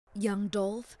Young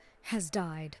Dolph has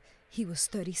died. He was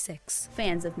 36.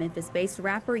 Fans of Memphis-based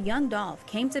rapper Young Dolph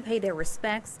came to pay their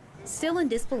respects, still in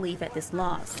disbelief at this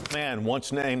loss. Man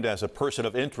once named as a person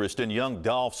of interest in Young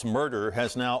Dolph's murder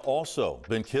has now also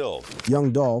been killed.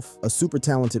 Young Dolph, a super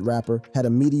talented rapper, had a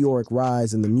meteoric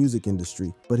rise in the music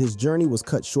industry, but his journey was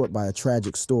cut short by a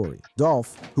tragic story.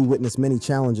 Dolph, who witnessed many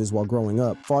challenges while growing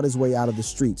up, fought his way out of the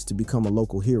streets to become a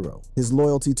local hero. His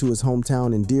loyalty to his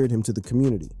hometown endeared him to the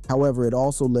community. However, it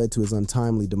also led to his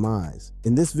untimely demise.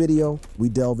 In this video, we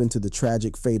delve into the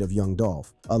tragic fate of Young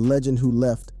Dolph, a legend who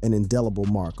left an indelible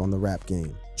mark on the rap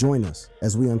game. Join us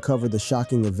as we uncover the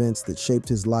shocking events that shaped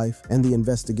his life and the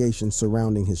investigation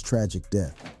surrounding his tragic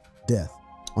death.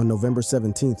 On November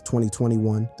 17,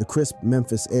 2021, the crisp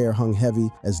Memphis air hung heavy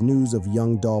as news of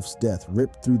Young Dolph's death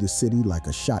ripped through the city like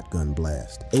a shotgun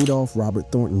blast. Adolph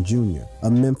Robert Thornton Jr., a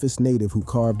Memphis native who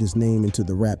carved his name into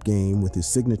the rap game with his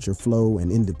signature flow and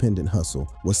independent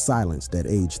hustle, was silenced at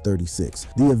age 36.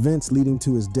 The events leading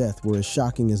to his death were as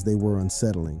shocking as they were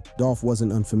unsettling. Dolph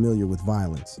wasn't unfamiliar with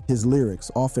violence. His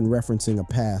lyrics, often referencing a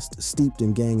past steeped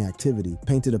in gang activity,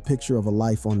 painted a picture of a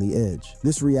life on the edge.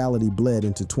 This reality bled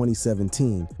into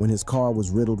 2017, when his car was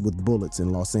riddled with bullets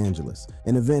in Los Angeles,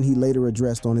 an event he later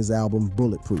addressed on his album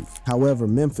Bulletproof. However,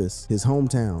 Memphis, his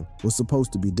hometown, was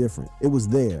supposed to be different. It was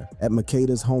there, at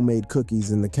Makeda's Homemade Cookies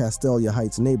in the Castelia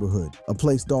Heights neighborhood, a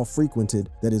place Dolph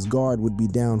frequented, that his guard would be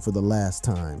down for the last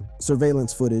time.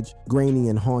 Surveillance footage, grainy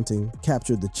and haunting,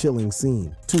 captured the chilling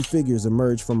scene. Two figures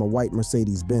emerged from a white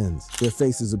Mercedes-Benz, their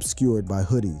faces obscured by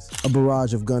hoodies. A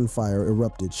barrage of gunfire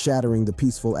erupted, shattering the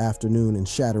peaceful afternoon and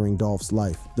shattering Dolph's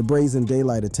life. The brazen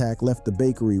daylight attack left the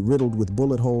bakery riddled with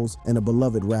bullet holes and a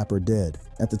beloved rapper dead.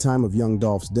 At the time of Young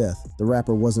Dolph's death, the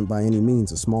rapper wasn't by any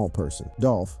means a small person.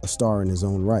 Dolph, a star in his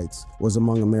own rights, was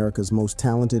among America's most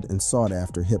talented and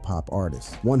sought-after hip-hop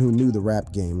artists, one who knew the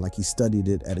rap game like he studied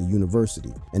it at a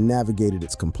university and navigated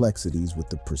its complexities with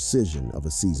the precision of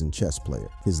a seasoned chess player.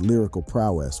 His lyrical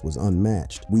prowess was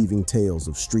unmatched, weaving tales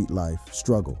of street life,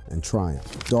 struggle, and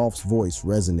triumph. Dolph's voice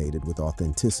resonated with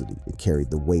authenticity. It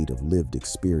carried the weight of lived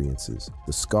experiences,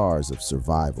 the scars of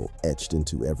survival etched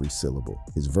into every syllable.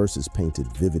 His verses painted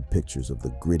vivid pictures of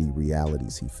the gritty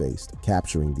realities he faced,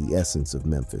 capturing the essence of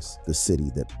Memphis, the city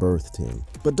that birthed him.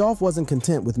 But Dolph wasn't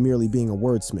content with merely being a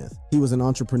wordsmith. He was an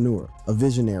entrepreneur, a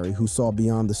visionary who saw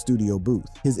beyond the studio booth.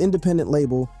 His independent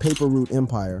label, Paper Route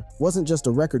Empire, wasn't just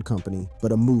a record company,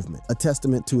 but a movement, a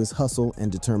testament to his hustle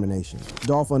and determination.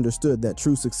 Dolph understood that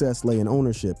true success lay in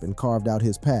ownership and carved out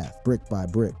his path, brick by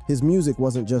brick. His music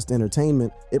wasn't just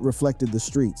entertainment, it reflected the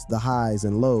streets, the highs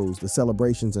and lows, the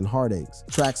celebrations and heartaches.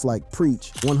 Tracks like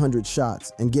Preach, 100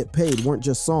 Shots, and Get Paid weren't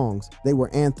just songs, they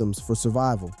were anthems for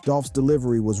survival. Dolph's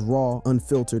delivery was raw,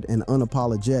 unfiltered, and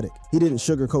unapologetic. He didn't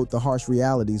sugarcoat the harsh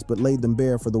realities, but laid them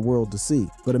bare for the world to see.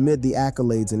 But amid the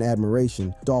accolades and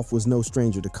admiration, Dolph was no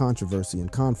stranger to controversy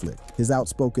and conflict. His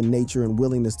outspoken nature and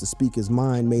willingness to speak his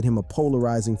mind made him a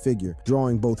polarizing figure,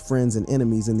 drawing both friends and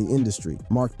enemies in the industry,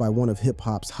 marked by one of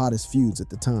hip-hop's hottest feuds at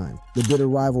the time, the bitter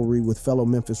rivalry with fellow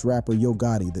Memphis rapper Yo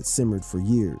Gotti that simmered for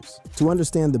years. To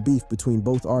understand the beef between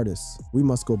both artists, we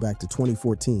must go back to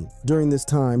 2014. During this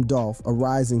time, Dolph, a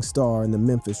rising star in the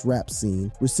Memphis rap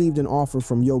scene, received an offer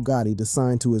from Yo Gotti to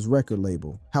sign to his record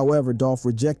label. However, Dolph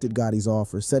rejected Gotti's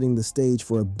offer, setting the stage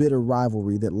for a bitter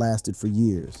rivalry that lasted for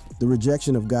years. The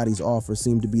rejection of Gotti's offer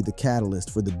seemed to be the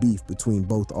catalyst for the beef between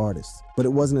both artists. But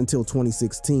it wasn't until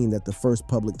 2016 that the first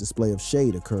public display of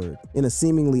shade occurred. In a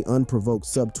seemingly unprovoked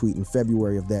subtweet in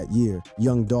February of that year,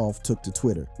 Young Dolph took to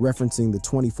Twitter, referencing the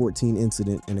 2014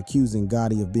 incident and accusing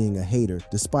Gotti of being a hater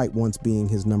despite once being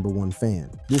his #1 fan.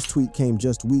 This tweet came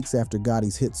just weeks after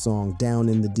Gotti's hit song Down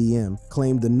in the DM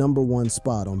claimed the #1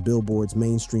 spot on Billboard's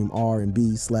mainstream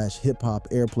R&B/hip-hop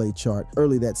airplay chart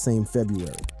early that same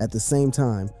February. At the same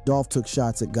time, Dolph took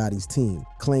shots at Gotti's team,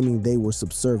 claiming they were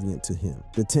subservient to him.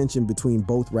 The tension between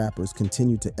both rappers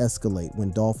continued to escalate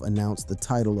when Dolph announced the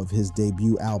title of his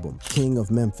debut album, King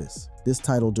of Memphis. This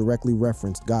title directly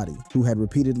referenced Gotti, who had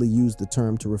repeatedly used the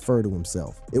term to refer to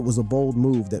himself. It was a bold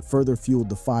move that further fueled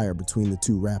the fire between the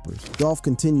two rappers. Dolph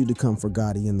continued to come for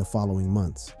Gotti in the following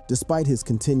months. Despite his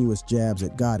continuous jabs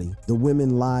at Gotti, the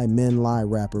women lie, men lie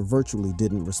rapper virtually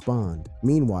didn't respond.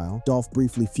 Meanwhile, Dolph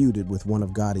briefly feuded with one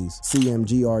of Gotti's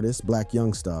CMG artists, Black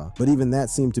Youngstar, but even that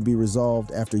seemed to be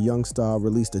resolved after Youngstar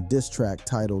released a diss track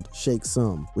titled Shake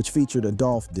Some, which featured a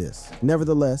Dolph diss.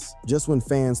 Nevertheless, just when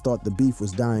fans thought the beef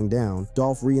was dying down, down,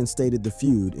 Dolph reinstated the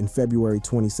feud in February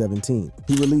 2017.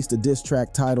 He released a diss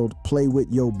track titled "Play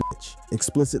With Yo Bitch,"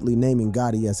 explicitly naming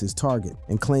Gotti as his target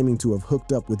and claiming to have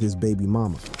hooked up with his baby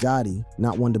mama. Gotti,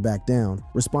 not one to back down,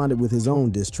 responded with his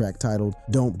own diss track titled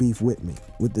 "Don't Beef With Me."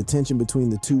 With the tension between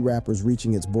the two rappers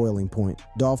reaching its boiling point,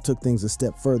 Dolph took things a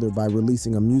step further by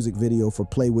releasing a music video for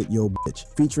 "Play With Yo Bitch,"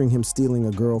 featuring him stealing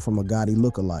a girl from a Gotti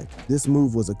lookalike. This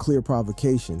move was a clear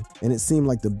provocation, and it seemed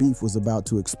like the beef was about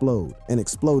to explode. And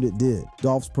explode it did.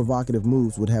 Dolph's provocative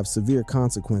moves would have severe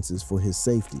consequences for his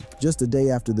safety. Just a day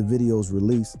after the video's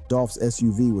release, Dolph's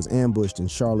SUV was ambushed in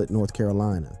Charlotte, North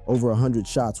Carolina. Over 100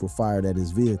 shots were fired at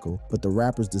his vehicle, but the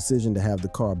rapper's decision to have the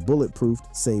car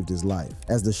bulletproofed saved his life.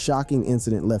 As the shocking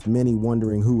incident left many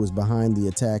wondering who was behind the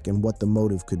attack and what the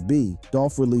motive could be,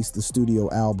 Dolph released the studio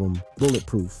album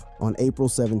Bulletproof on April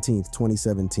 17,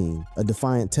 2017, a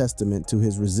defiant testament to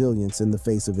his resilience in the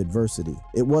face of adversity.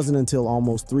 It wasn't until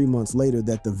almost 3 months later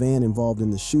that the van involved in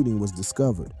the shooting was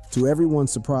discovered. To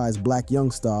everyone's surprise, Black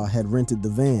Youngstar had rented the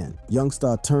van.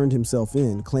 Youngstar turned himself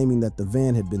in, claiming that the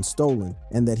van had been stolen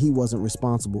and that he wasn't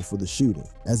responsible for the shooting.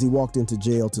 As he walked into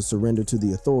jail to surrender to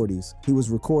the authorities, he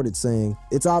was recorded saying,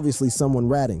 "It's obviously someone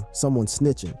ratting, someone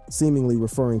snitching," seemingly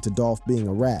referring to Dolph being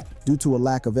a rat. Due to a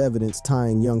lack of evidence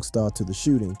tying Youngstar to the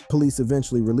shooting, police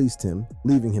eventually released him,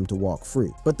 leaving him to walk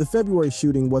free. But the February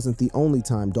shooting wasn't the only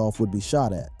time Dolph would be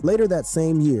shot at. Later that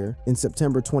same year, in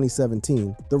September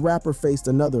 2017, the rapper faced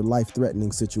another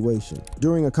life-threatening situation.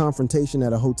 During a confrontation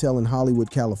at a hotel in Hollywood,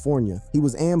 California, he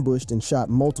was ambushed and shot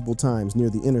multiple times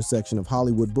near the intersection of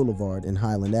Hollywood Boulevard and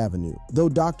Highland Avenue. Though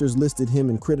doctors listed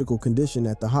him in critical condition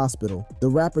at the hospital, the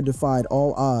rapper defied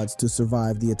all odds to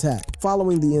survive the attack.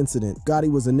 Following the incident,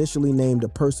 Gotti was initially named a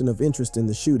person of interest in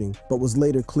the shooting, but was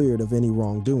later cleared of any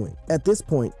wrongdoing. At this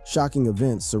point, shocking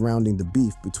events surrounding the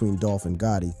beef between Dolph and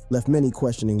Gotti left many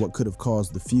questioning what could have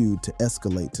caused the feud to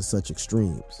escalate to such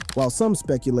extremes. While some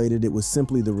speculated it was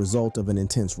simply the result of an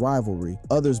intense rivalry,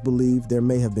 others believed there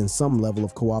may have been some level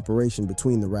of cooperation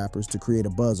between the rappers to create a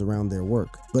buzz around their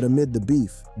work. But amid the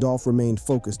beef, Dolph remained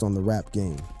focused on the rap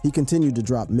game. He continued to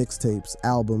drop mixtapes,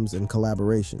 albums, and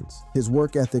collaborations. His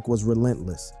work ethic was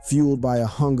relentless, fueled by a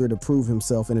hunger to prove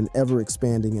himself in an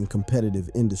ever-expanding and competitive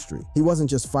industry. He wasn't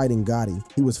just fighting Gotti,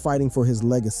 he was fighting for his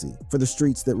legacy, for the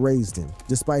streets that raised him.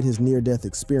 Despite his near-death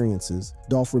experiences,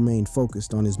 Dolph remained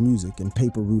focused on his music and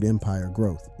Paper Route Empire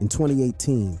growth. In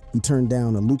 2018, he turned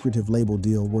down a lucrative label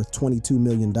deal worth $22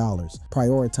 million,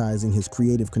 prioritizing his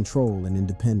creative control and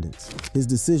independence. His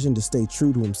decision to stay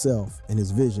true to himself and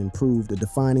his vision proved a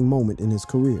defining moment in his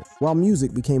career, while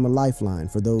music became a lifeline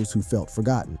for those who felt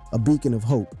forgotten, a beacon of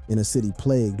hope in a city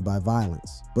plagued by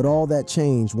violence. But all that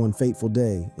changed one fateful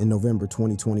day in November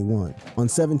 2021. On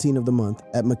 17 of the month,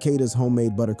 at Makeda's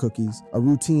Homemade Butter Cookies, a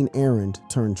routine errand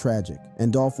turned tragic,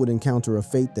 and Dolph would encounter a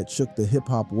fate that shook the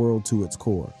hip-hop world to its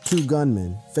core. Two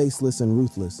gunmen, faceless and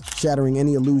ruthless, shattering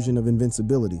any illusion of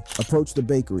invincibility, approached the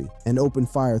bakery and opened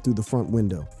fire through the front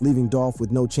window, leaving Dolph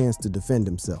with no chance to defend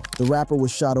himself. The rapper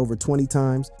was shot over 20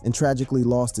 times and tragically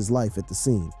lost his life at the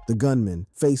scene. The gunmen,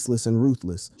 faceless and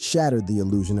ruthless, shattered the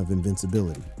illusion of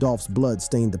invincibility. Dolph's blood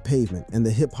stained the pavement and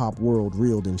the hip-hop world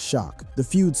reeled in shock. The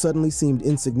feud suddenly seemed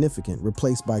insignificant,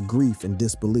 replaced by grief and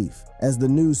disbelief. As the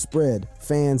news spread,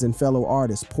 fans and fellow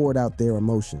artists poured out their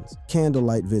emotions.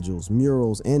 Candlelight vigils,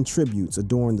 murals, and tributes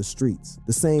adorned the streets.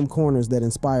 The same corners that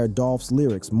inspired Dolph's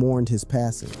lyrics mourned his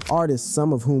passing. Artists,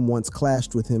 some of whom once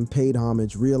clashed with him, paid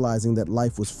homage, realizing that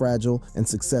life was fragile and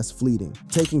success fleeting.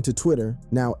 Taking to Twitter,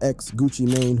 now ex-Gucci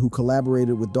Mane, who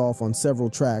collaborated with Dolph on several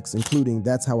tracks, including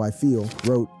That's How I Feel,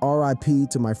 wrote, "R.I.P.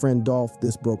 to my friend Dolph,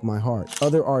 this broke my heart."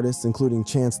 Other artists, including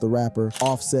Chance the Rapper,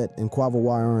 Offset, and Quavo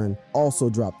Warren, also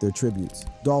dropped their tributes.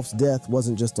 Dolph's death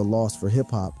wasn't just a loss for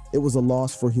hip-hop, it was a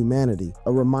loss for humanity,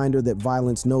 a reminder that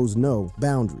violence knows no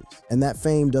boundaries, and that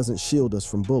fame doesn't shield us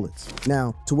from bullets.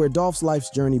 Now, to where Dolph's life's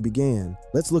journey began,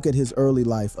 let's look at his early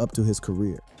life up to his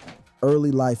career.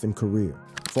 Early life and career.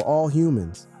 For all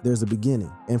humans, there's a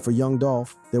beginning, and for young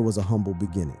Dolph, there was a humble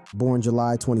beginning. Born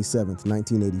July 27,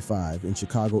 1985 in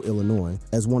Chicago, Illinois,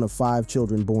 as one of 5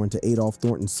 children born to Adolph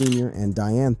Thornton Sr. and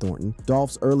Diane Thornton,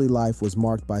 Dolph's early life was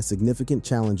marked by significant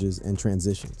challenges and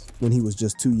transitions. When he was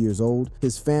just 2 years old,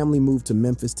 his family moved to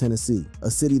Memphis, Tennessee, a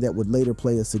city that would later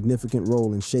play a significant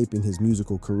role in shaping his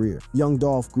musical career. Young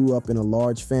Dolph grew up in a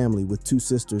large family with 2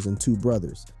 sisters and 2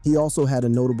 brothers. He also had a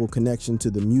notable connection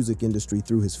to the music industry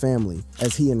through his family,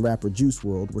 as he and rapper Juice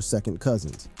WRLD were second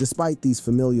cousins. Despite these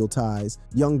familial ties,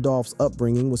 young Dolph's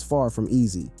upbringing was far from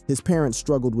easy. His parents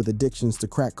struggled with addictions to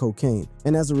crack cocaine,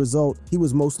 and as a result, he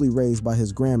was mostly raised by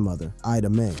his grandmother, Ida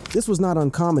Mae. This was not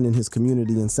uncommon in his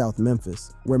community in South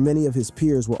Memphis, where many of his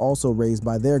peers were also raised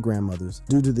by their grandmothers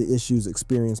due to the issues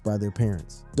experienced by their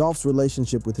parents. Dolph's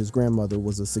relationship with his grandmother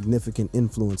was a significant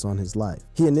influence on his life.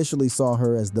 He initially saw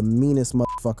her as the meanest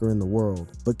motherfucker in the world,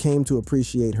 but came to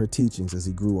appreciate her teachings as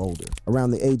he grew older.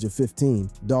 Around the age of 15,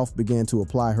 Dolph began to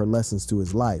apply her lessons to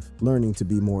his life, learning to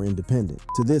be more independent.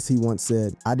 To this, he once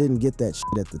said, "I didn't get that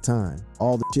shit at the time.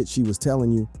 All the shit she was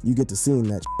telling you, you get to seeing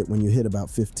that shit when you hit about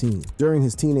 15. During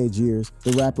his teenage years,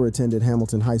 the rapper attended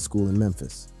Hamilton High School in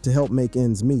Memphis. To help make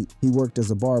ends meet, he worked as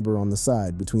a barber on the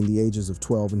side between the ages of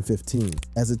 12 and 15.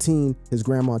 As a teen, his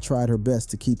grandma tried her best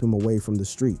to keep him away from the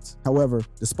streets. However,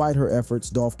 despite her efforts,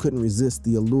 Dolph couldn't resist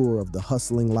the allure of the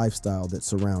hustling lifestyle that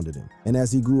surrounded him. And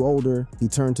as he grew older, he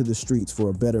turned to the streets for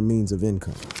a better means of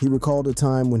income. He recalled a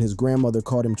time when his grandmother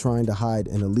caught him trying to hide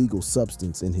an illegal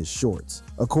substance in his shorts.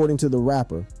 According to the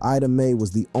rapper, Ida Mae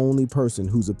was the only person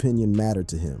whose opinion mattered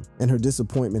to him, and her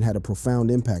disappointment had a profound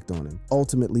impact on him,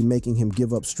 ultimately making him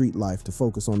give up street life to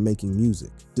focus on making music.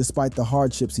 Despite the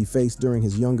hardships he faced during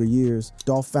his younger years,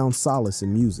 Dolph found solace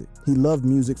in music. He loved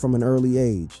music from an early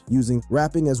age, using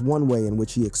rapping as one way in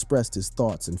which he expressed his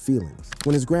thoughts and feelings.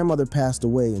 When his grandmother passed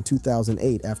away in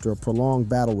 2008 after a prolonged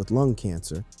battle with lung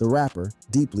cancer, the rapper,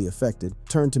 deeply affected,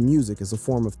 turned to music as a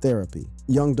form of therapy.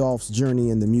 Young Dolph's journey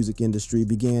in the music industry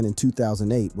began in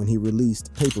 2008 when he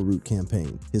released Paper Route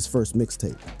Campaign, his first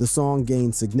mixtape. The song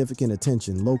gained significant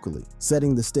attention locally,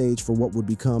 setting the stage for what would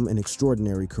become an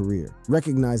extraordinary career.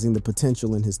 Recognizing the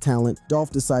potential in his talent,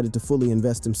 Dolph decided to fully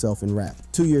invest himself in rap.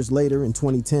 2 years later, in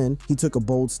 2010, he took a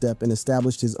bold step and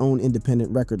established his own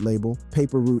independent record label,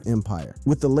 Paper Route Empire.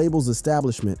 With the label's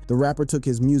establishment, the rapper took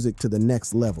his music to the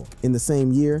next level. In the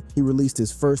same year, he released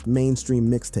his first mainstream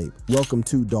mixtape, Welcome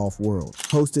to Dolph World.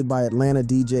 Hosted by Atlanta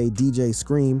DJ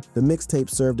Scream, the mixtape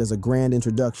served as a grand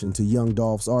introduction to young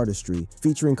Dolph's artistry,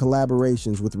 featuring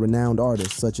collaborations with renowned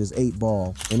artists such as 8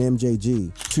 Ball and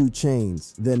MJG, 2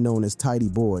 Chainz, then known as Tidy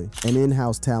Boy, and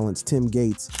in-house talents Tim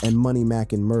Gates and Money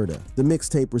Mac and Murda. The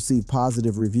mixtape received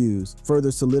positive reviews,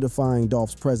 further solidifying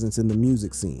Dolph's presence in the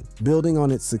music scene. Building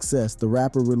on its success, the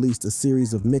rapper released a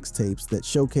series of mixtapes that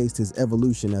showcased his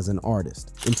evolution as an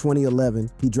artist. In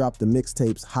 2011, he dropped the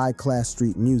mixtapes High Class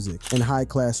Street Music and High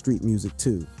Class Street Music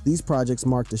 2. These projects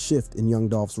marked a shift in young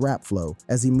Dolph's rap flow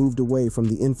as he moved away from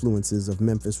the influences of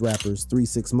Memphis rappers 3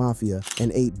 6 Mafia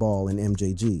and 8 Ball and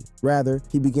MJG. Rather,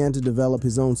 he began to develop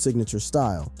his own signature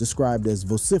style, described as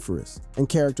vociferous and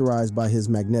characterized by his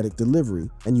magnetic delivery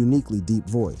and uniquely deep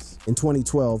voice. In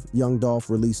 2012, young Dolph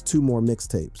released 2 more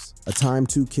mixtapes, A Time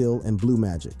to Kill and Blue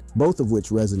Magic, both of which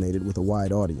resonated with a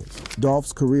wide audience.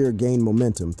 Dolph's career gained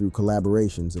momentum through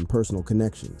collaborations and personal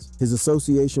connections. His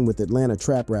association with Atlanta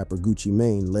trap rapper Gucci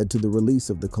Mane led to the release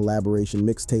of the collaboration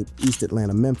mixtape East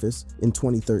Atlanta Memphis in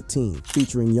 2013,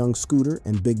 featuring Young Scooter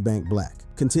and Big Bank Black.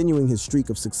 Continuing his streak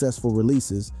of successful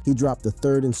releases, he dropped the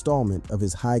 3rd installment of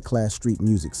his High Class Street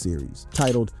Music series,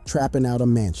 titled Trappin' Out a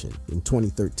Mansion, in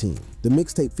 2013. The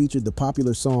mixtape featured the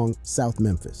popular song South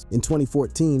Memphis. In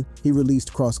 2014, he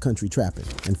released Cross Country Trappin'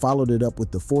 and followed it up with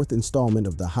the 4th installment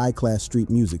of the High Class Street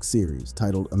Music series,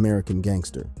 titled American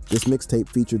Gangster. This mixtape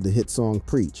featured the hit song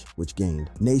Preach, which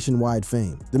gained nationwide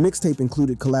fame. The mixtape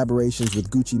included collaborations with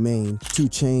Gucci Mane, 2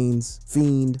 Chainz,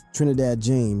 Fiend, Trinidad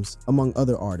James, among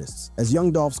other artists. As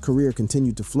young Dolph's career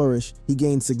continued to flourish, he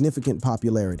gained significant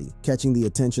popularity, catching the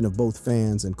attention of both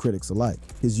fans and critics alike.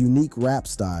 His unique rap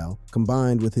style,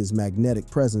 combined with his magnetic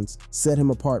presence, set him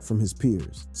apart from his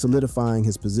peers, solidifying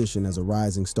his position as a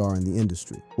rising star in the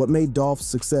industry. What made Dolph's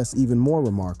success even more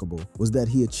remarkable was that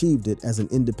he achieved it as an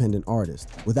independent artist,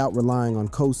 without relying on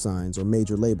cosigns or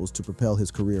major labels to propel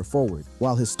his career forward.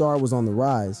 While his star was on the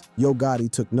rise, Yo Gotti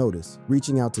took notice,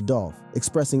 reaching out to Dolph,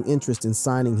 expressing interest in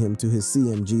signing him to his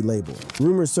CMG label.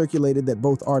 Rumors circulated that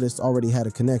both artists already had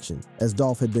a connection, as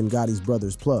Dolph had been Gotti's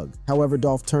brother's plug. However,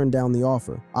 Dolph turned down the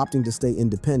offer, opting to stay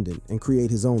independent and create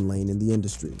his own lane in the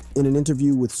industry. In an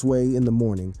interview with Sway in the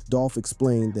Morning, Dolph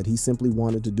explained that he simply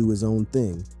wanted to do his own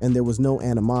thing, and there was no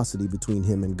animosity between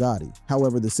him and Gotti.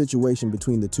 However, the situation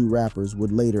between the 2 rappers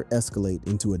would later escalate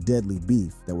into a deadly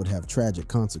beef that would have tragic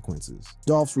consequences.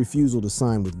 Dolph's refusal to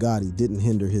sign with Gotti didn't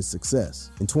hinder his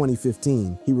success. In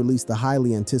 2015, he released the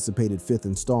highly anticipated 5th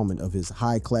installment of his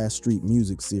High Class Street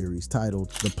Music series titled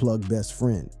The Plug Best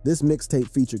Friend. This mixtape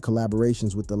featured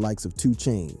collaborations with the likes of 2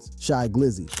 Chainz, Shy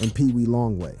Glizzy, and Pee Wee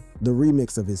Longway. The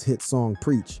remix of his hit song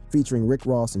Preach, featuring Rick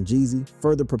Ross and Jeezy,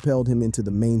 further propelled him into the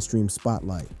mainstream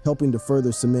spotlight. Helping to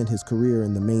further cement his career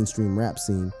in the mainstream rap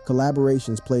scene,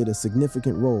 collaborations played a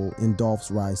significant role in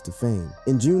Dolph's rise to fame.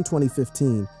 In June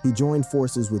 2015, he joined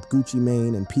forces with Gucci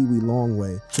Mane and Pee Wee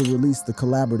Longway to release the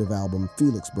collaborative album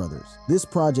Felix Brothers. This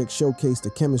project showcased a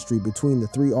chemistry between the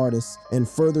three artists and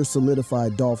further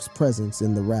solidified Dolph's presence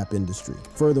in the rap industry.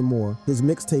 Furthermore, his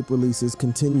mixtape releases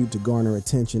continued to garner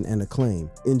attention and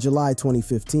acclaim. In July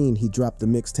 2015, he dropped the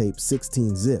mixtape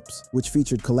 16 Zips, which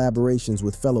featured collaborations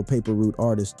with fellow Paper Route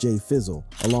artist Jay Fizzle,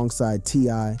 alongside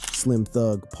T.I., Slim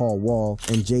Thug, Paul Wall,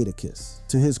 and Jadakiss.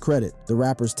 To his credit, the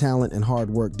rapper's talent and hard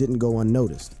work didn't go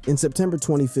unnoticed. In September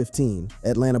 2015,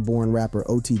 Atlanta-born rapper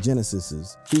O.T.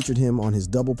 Genesis's featured him on his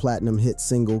double platinum hit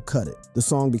single Cut It. The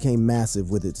song became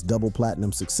massive with its double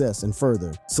platinum success and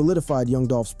further solidified Young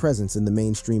Dolph's presence in the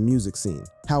mainstream music scene.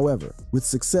 However, with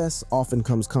success often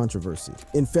comes controversy.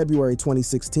 In February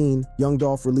 2016, Young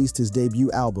Dolph released his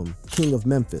debut album, King of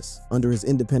Memphis, under his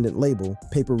independent label,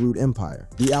 Paper Route Empire.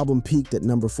 The album peaked at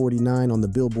number 49 on the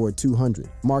Billboard 200,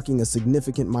 marking a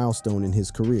significant milestone in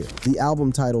his career. The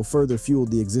album title further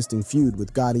fueled the existing feud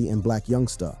with Gotti and Black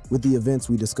Youngsta, with the events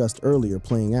we discussed earlier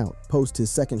playing out. Post his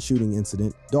second shooting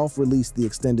incident, Dolph released the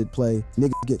extended play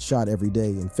Niggas Get Shot Every Day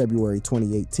in February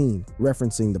 2018,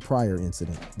 referencing the prior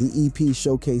incident. The EP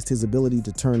showcased his ability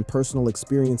to turn personal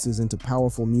experiences into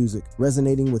powerful music,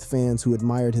 resonating with fans who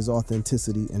admired his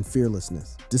authenticity and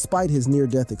fearlessness. Despite his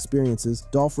near-death experiences,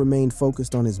 Dolph remained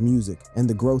focused on his music and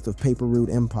the growth of Paper Route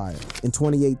Empire. In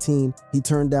 2018, he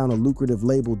turned down a lucrative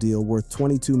label deal worth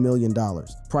 $22 million,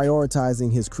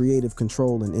 prioritizing his creative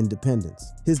control and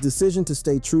independence. His decision to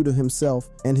stay true to himself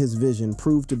and his vision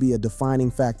proved to be a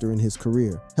defining factor in his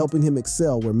career, helping him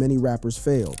excel where many rappers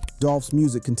failed. Dolph's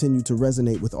music continued to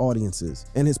resonate with audiences,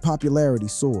 and his popularity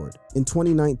soared. In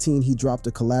 2019, he dropped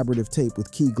a collaborative tape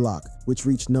with Key Glock, which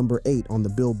reached number 8 on the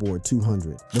Billboard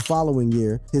 200. The following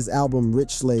year, his album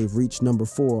Rich Slave reached number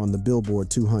 4 on the Billboard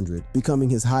 200, becoming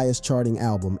his highest charting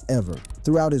album ever.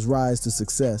 Throughout his rise to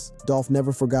success, Dolph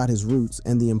never forgot his roots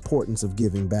and the importance of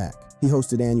giving back. He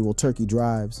hosted annual turkey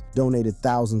drives, donated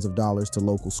thousands of dollars to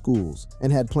local schools,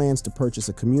 and had plans to purchase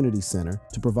a community center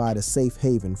to provide a safe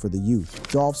haven for the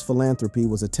youth. Dolph's philanthropy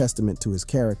was a testament to his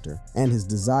character and his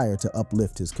desire to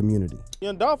uplift his community.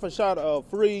 Young Dolph shot a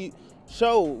free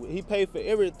show. He paid for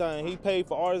everything. He paid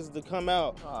for artists to come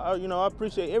out. I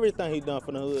appreciate everything he done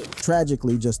for the hood.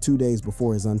 Tragically, just 2 days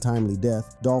before his untimely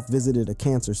death, Dolph visited a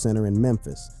cancer center in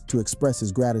Memphis to express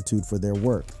his gratitude for their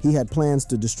work. He had plans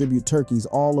to distribute turkeys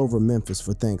all over Memphis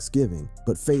for Thanksgiving,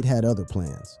 but fate had other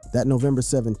plans. That November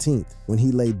 17th, when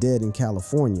he lay dead in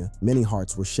California, many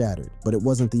hearts were shattered. But it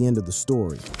wasn't the end of the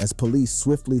story, as police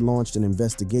swiftly launched an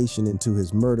investigation into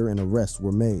his murder and arrests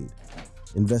were made.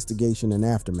 Investigation and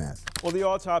aftermath. Well, the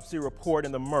autopsy report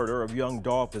in the murder of young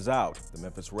Dolph is out. The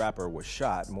Memphis rapper was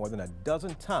shot more than a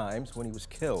dozen times when he was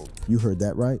killed. You heard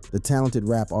that right. The talented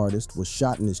rap artist was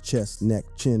shot in his chest, neck,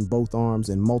 chin, both arms,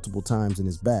 and multiple times in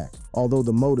his back. Although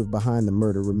the motive behind the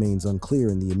murder remains unclear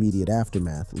in the immediate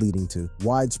aftermath, leading to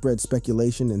widespread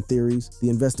speculation and theories, the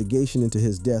investigation into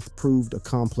his death proved a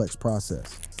complex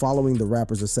process. Following the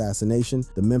rapper's assassination,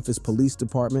 the Memphis Police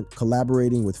Department,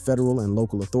 collaborating with federal and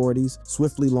local authorities,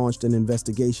 swiftly launched an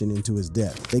investigation into his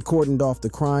death. They cordoned off the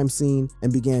crime scene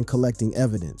and began collecting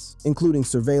evidence, including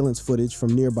surveillance footage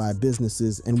from nearby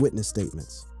businesses and witness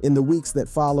statements. In the weeks that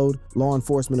followed, law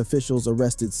enforcement officials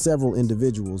arrested several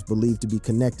individuals believed to be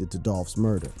connected to Dolph's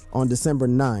murder. On December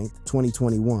 9,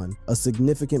 2021, a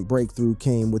significant breakthrough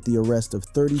came with the arrest of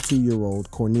 32-year-old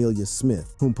Cornelius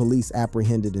Smith, whom police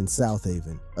apprehended in South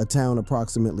Haven, a town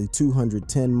approximately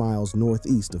 210 miles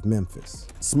northeast of Memphis.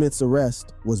 Smith's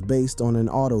arrest was based on an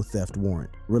auto theft warrant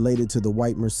related to the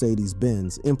white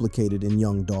Mercedes-Benz implicated in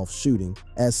young Dolph's shooting,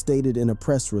 as stated in a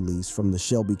press release from the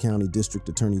Shelby County District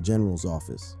Attorney General's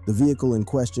office. The vehicle in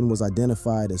question was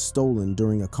identified as stolen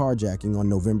during a carjacking on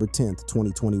November 10,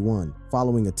 2021.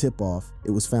 Following a tip-off,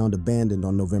 it was found abandoned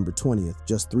on November 20th,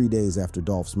 just 3 days after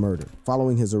Dolph's murder.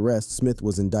 Following his arrest, Smith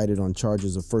was indicted on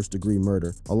charges of first-degree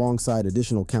murder, alongside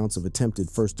additional counts of attempted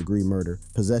first-degree murder,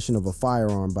 possession of a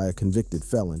firearm by a convicted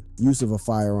felon, use of a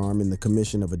firearm in the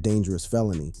commission of a dangerous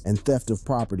felony, and theft of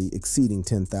property exceeding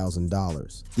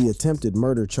 $10,000. The attempted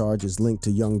murder charge is linked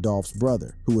to young Dolph's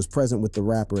brother, who was present with the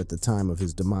rapper at the time of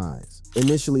his demise.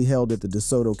 Initially held at the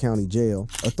DeSoto County Jail,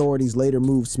 authorities later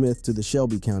moved Smith to the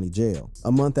Shelby County Jail.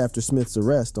 A month after Smith's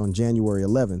arrest on January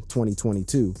 11,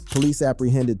 2022, police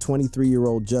apprehended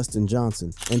 23-year-old Justin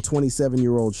Johnson and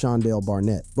 27-year-old Shondell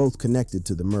Barnett, both connected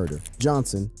to the murder.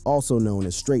 Johnson, also known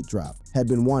as Straight Drop, had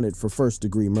been wanted for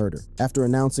first-degree murder. After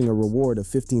announcing a reward of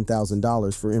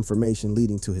 $15,000 for information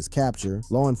leading to his capture,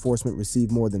 law enforcement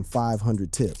received more than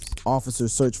 500 tips.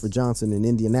 Officers searched for Johnson in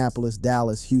Indianapolis,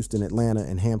 Dallas, Houston, Atlanta,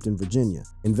 and Hampton, Virginia.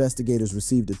 Investigators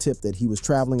received a tip that he was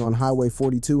traveling on Highway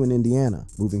 42 in Indiana.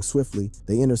 Moving swiftly,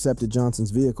 they intercepted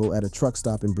Johnson's vehicle at a truck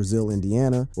stop in Brazil,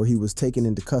 Indiana, where he was taken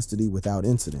into custody without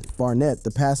incident. Barnett,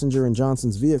 the passenger in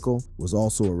Johnson's vehicle, was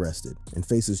also arrested and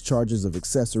faces charges of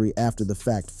accessory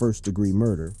after-the-fact first-degree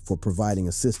murder for providing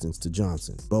assistance to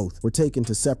Johnson. Both were taken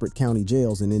to separate county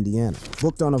jails in Indiana.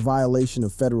 Booked on a violation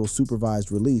of federal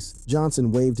supervised release,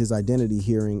 Johnson waived his identity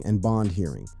hearing and bond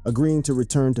hearing, agreeing to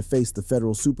return to face the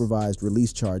federal supervised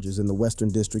release charges in the Western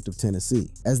District of Tennessee.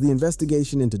 As the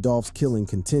investigation into Dolph's killing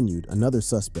continued, another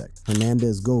suspect,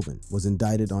 Hernandez Govan, was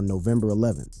indicted on November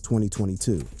 11,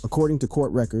 2022. According to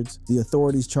court records, the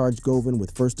authorities charged Govan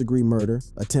with first-degree murder,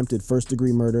 attempted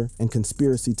first-degree murder, and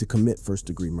conspiracy to commit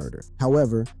first-degree murder.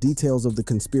 However, details of the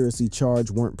conspiracy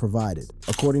charge weren't provided.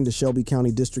 According to Shelby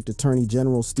County District Attorney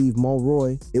General Steve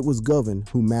Mulroy, it was Govan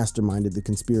who masterminded the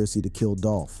conspiracy to kill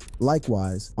Dolph.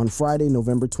 Likewise, on Friday,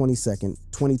 November 22,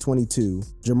 2022,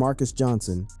 Jamarcus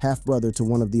Johnson, half-brother to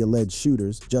one of the alleged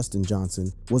shooters, Justin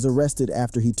Johnson, was arrested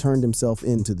after he turned himself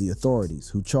in to the authorities,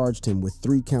 who charged him with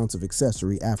 3 counts of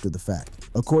accessory after the fact.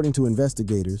 According to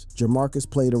investigators, Jamarcus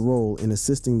played a role in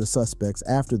assisting the suspects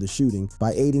after the shooting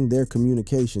by aiding their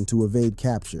communication to evade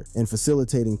capture and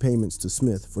facilitating payments to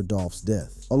Smith for Dolph's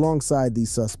death. Alongside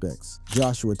these suspects,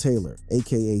 Joshua Taylor,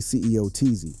 aka CEO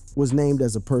Teasy, was named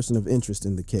as a person of interest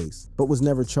in the case, but was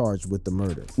never charged with the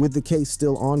murder. With the case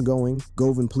still ongoing,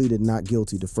 Govan pleaded not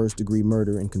guilty to first-degree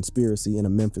murder and conspiracy in a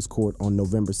Memphis court on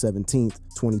November 17,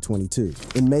 2022.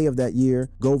 In May of that year,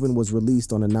 Govan was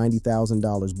released on a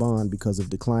 $90,000 bond because of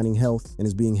declining health and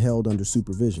is being held under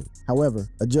supervision. However,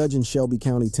 a judge in Shelby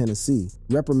County, Tennessee,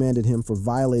 reprimanded him for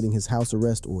violating his house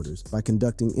arrest orders by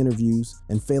conducting interviews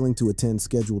and failing to attend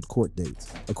scheduled court dates.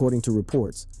 According to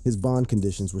reports, his bond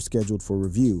conditions were scheduled for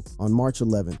review on March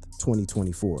 11,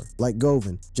 2024. Like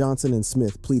Govan, Johnson and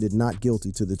Smith pleaded not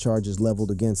guilty to the charges leveled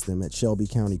against them at Shelby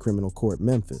County Criminal Court,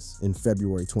 Memphis, in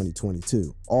February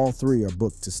 2022. All 3 are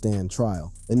booked to stand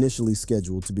trial, initially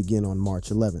scheduled to begin on March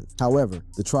 11. However,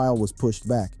 the trial was pushed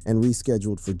back and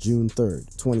rescheduled for June 3,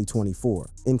 2024.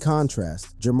 In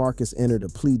contrast, Jamarcus entered a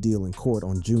plea deal in court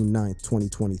on June 9,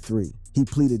 2023. He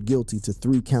pleaded guilty to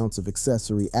 3 counts of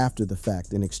accessory after the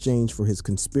fact in exchange for his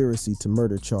conspiracy to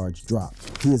murder charge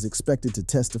dropped. He is expected to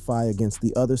testify against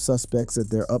the other suspects at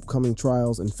their upcoming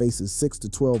trials and faces 6 to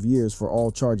 12 years for all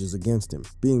charges against him,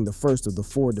 being the first of the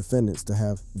 4 defendants to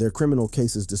have their criminal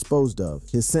cases disposed of.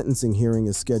 His sentencing hearing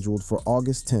is scheduled for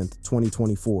August 10,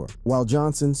 2024. While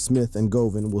Johnson, Smith, and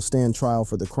Govan will stand trial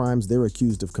for the crimes they're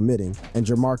accused of committing, and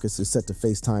Jamarcus is set to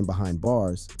face time behind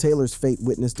bars, Taylor's fate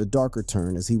witnessed a darker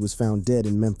turn as he was found dead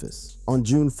in Memphis. On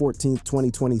June 14,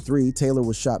 2023, Taylor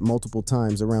was shot multiple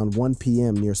times around 1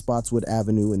 p.m. near Spotswood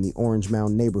Avenue in the Orange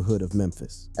Mound neighborhood of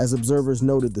Memphis. As observers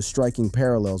noted the striking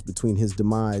parallels between his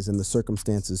demise and the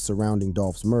circumstances surrounding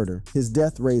Dolph's murder, his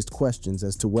death raised questions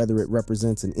as to whether it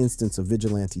represents an instance of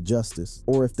vigilante justice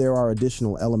or if there are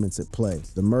additional elements at play.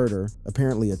 The murder,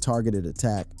 apparently a targeted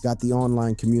attack, got the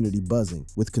online community buzzing,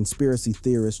 with conspiracy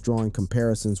theorists drawing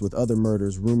comparisons with other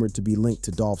murders rumored to be linked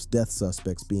to Dolph's death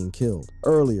suspects being killed.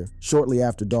 Earlier, shortly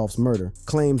after Dolph's murder,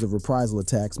 claims of reprisal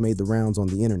attacks made the rounds on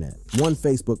the internet. One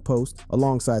Facebook post,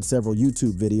 alongside several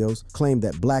YouTube videos, claimed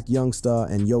that Black Youngsta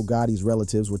and Yo Gotti's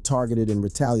relatives were targeted in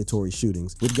retaliatory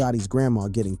shootings, with Gotti's grandma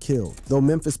getting killed. Though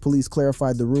Memphis police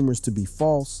clarified the rumors to be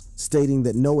false, stating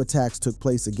that no attacks took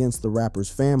place against the rappers'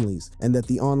 families and that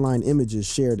the online images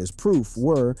shared as proof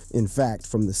were, in fact,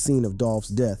 from the scene of Dolph's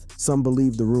death, some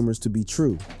believed the rumors to be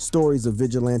true. Stories of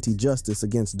vigilante justice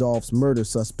against Dolph's murder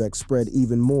suspects spread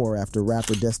even more after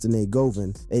rapper Destiny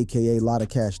Govan, aka Lotta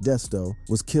Cash Desto,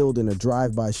 was killed in a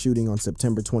drive-by shooting on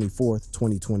September 24,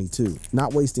 2022.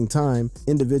 Not wasting time,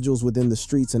 individuals within the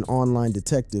streets and online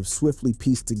detectives swiftly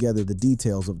pieced together the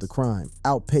details of the crime,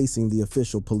 outpacing the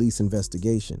official police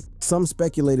investigation. Some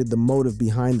speculated the motive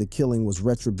behind the killing was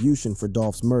retribution for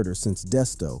Dolph's murder, since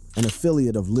Desto, an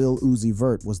affiliate of Lil Uzi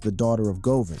Vert, was the daughter of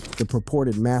Govan, the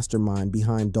purported mastermind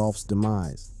behind Dolph's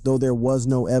demise. Though there was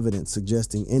no evidence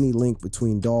suggesting any link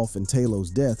between Dolph and Taylor's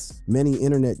deaths, many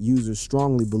internet users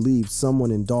strongly believed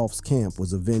someone in Dolph's camp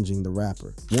was avenging the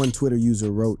rapper. One Twitter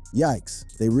user wrote, "Yikes,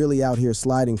 they really out here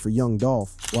sliding for young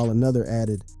Dolph," while another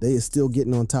added, "They is still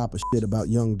getting on top of shit about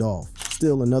young Dolph."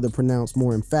 Still another pronounced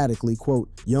more emphatically, quote,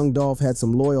 "Young Dolph had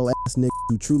some loyal ass niggas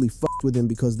who truly fucked with him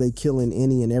because they killing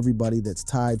any and everybody that's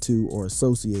tied to or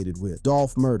associated with.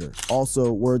 Dolph murder.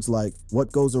 Also, words like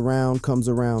what goes around comes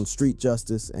around, street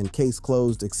justice, and case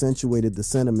closed accentuated the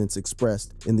sentiments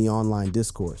expressed in the online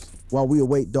discourse. While we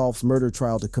await Dolph's murder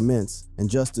trial to commence and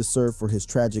justice served for his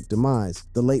tragic demise,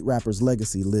 the late rapper's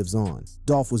legacy lives on.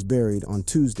 Dolph was buried on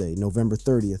Tuesday, November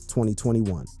 30th,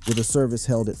 2021, with a service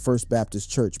held at First Baptist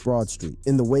Church, Broad Street.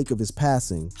 In the wake of his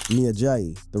passing, Mia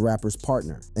Jai, the rapper's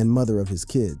partner and mother of his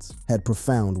kids, had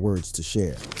profound words to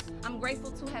share. I'm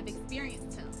grateful to have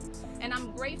experienced him, and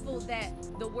I'm grateful that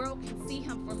the world can see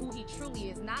him for who he truly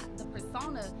is, not the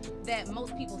persona that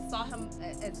most people saw him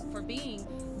as for being,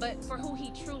 but for who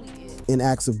he truly is. In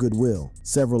acts of goodwill,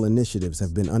 several initiatives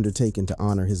have been undertaken to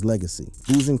honor his legacy.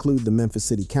 These include the Memphis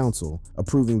City Council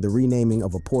approving the renaming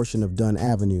of a portion of Dunn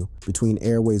Avenue between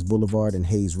Airways Boulevard and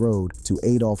Hayes Road to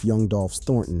Adolph Young Dolph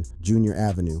Thornton Jr.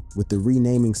 Avenue, with the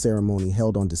renaming ceremony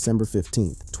held on December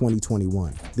 15th,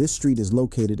 2021. This street is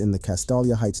located in the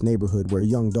Castalia Heights neighborhood where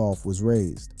young Dolph was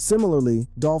raised. Similarly,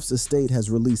 Dolph's estate has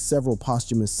released several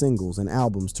posthumous singles and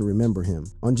albums to remember him.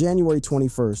 On January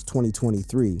 21st,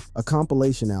 2023, a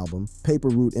compilation album, Paper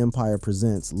Route Empire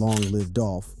Presents Long Live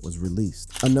Dolph, was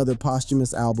released. Another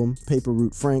posthumous album, Paper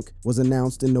Route Frank, was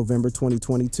announced in November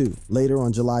 2022. Later,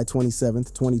 on July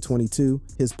 27th, 2022,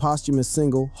 his posthumous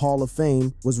single, Hall of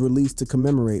Fame, was released to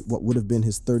commemorate what would have been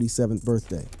his 37th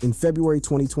birthday. In February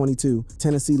 2022,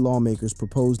 Tennessee lawmakers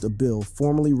proposed a bill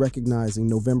formally recognizing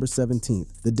November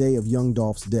 17th, the day of young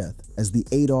Dolph's death, as the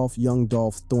Adolph Young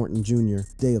Dolph Thornton Jr.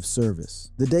 Day of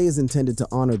Service. The day is intended to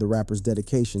honor the rapper's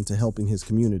dedication to helping his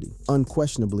community.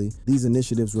 Unquestionably, these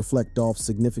initiatives reflect Dolph's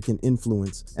significant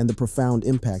influence and the profound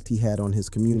impact he had on his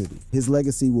community. His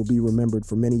legacy will be remembered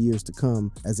for many years to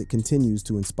come as it continues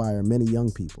to inspire many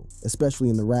young people, especially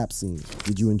in the rap scene.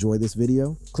 Did you enjoy this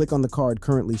video? Click on the card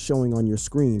currently showing on your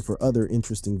screen for other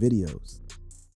interesting videos.